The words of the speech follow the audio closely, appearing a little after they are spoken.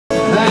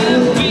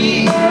and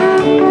be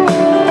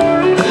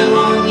them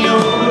on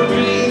your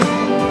dream.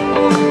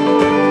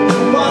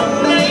 One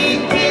they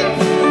pick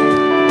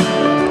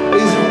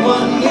is the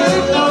one you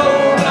know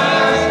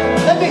right.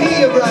 Let me hear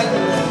you,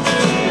 Brighton.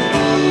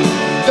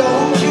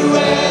 Don't you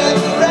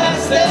ever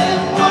ask them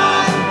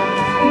why,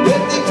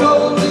 if they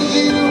told me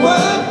you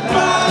were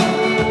fine.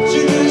 So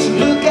just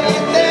look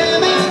at them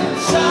and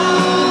sigh.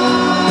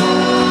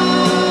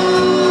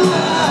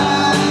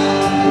 I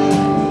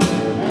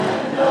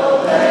know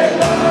they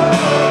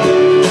love you.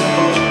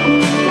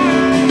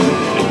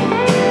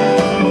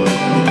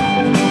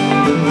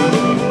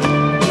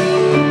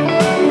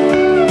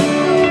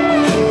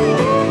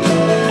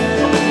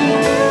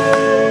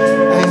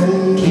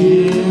 And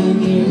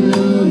can you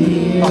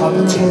hear all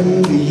the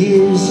tender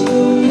years?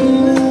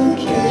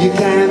 You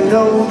can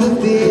know the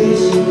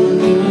fears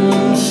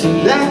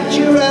that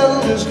your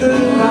elders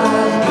grew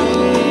by.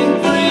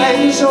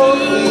 And so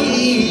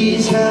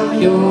please help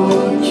your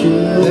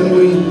children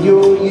with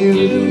your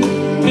youth.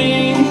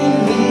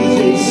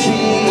 They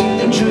seek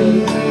the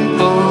truth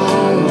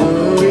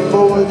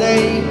before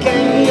they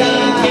can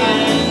die.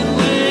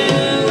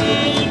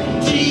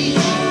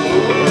 Teach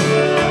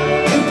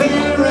your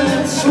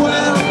parents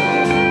well,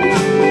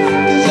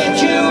 'cause their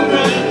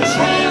children's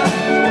hell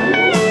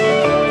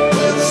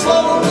will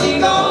slowly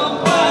go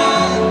by.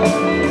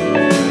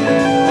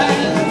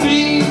 And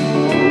feed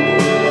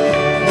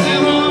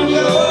them on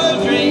your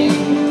dream.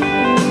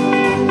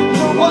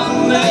 The one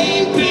they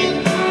pick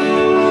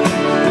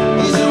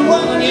is the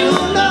one you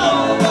know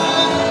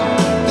by.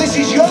 This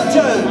is your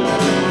turn.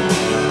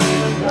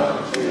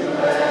 Don't you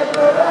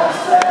ever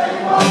ask them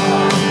why,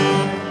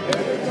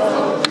 if they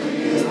told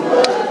you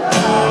were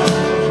fine.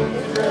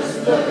 Just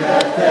look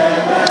at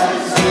them and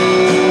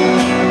see.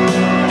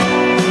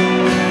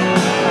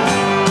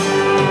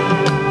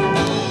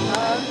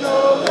 I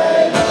know they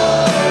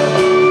love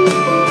you.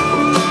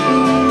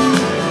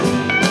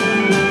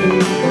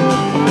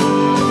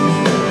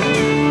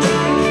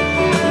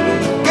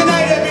 Good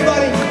night,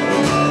 everybody.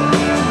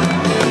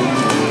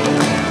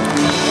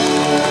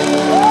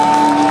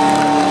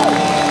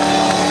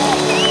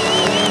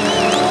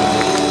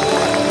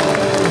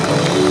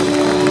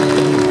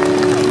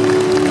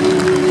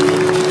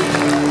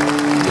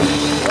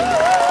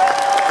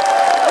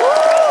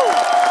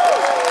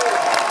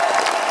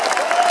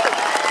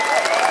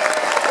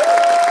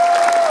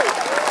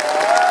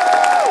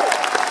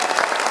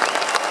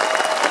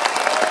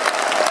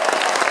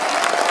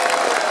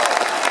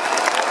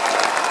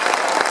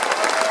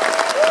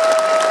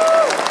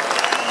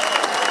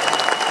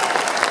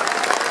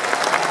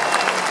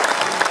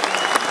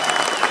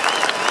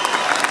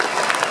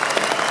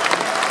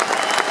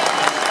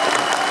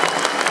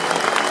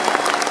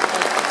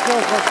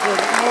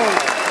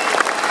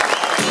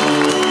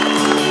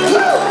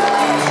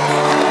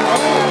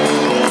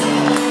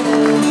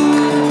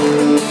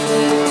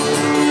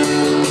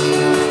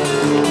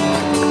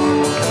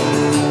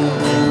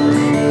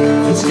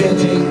 It's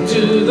getting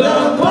to the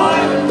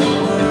point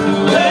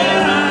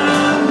where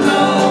I'm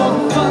no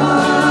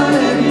fun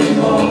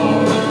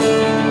anymore.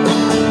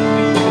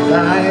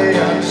 I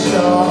am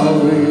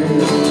sorry.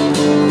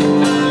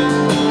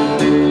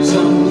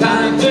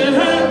 Sometimes it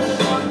hurts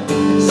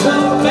so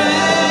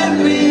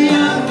badly I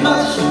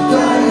must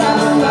cry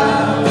out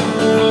loud.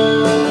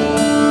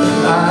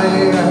 I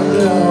am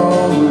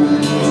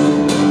yours,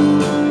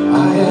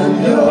 I am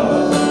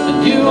yours, and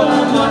you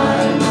are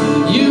mine.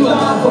 You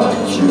are what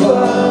you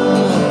are.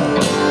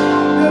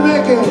 You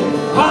make it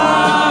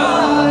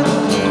hard.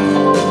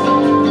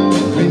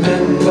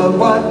 Remember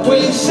what we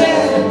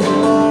said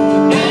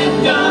and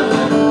done,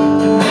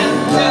 and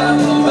tell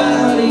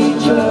about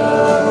each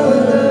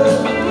other.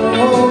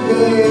 Oh,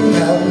 God,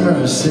 have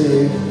mercy.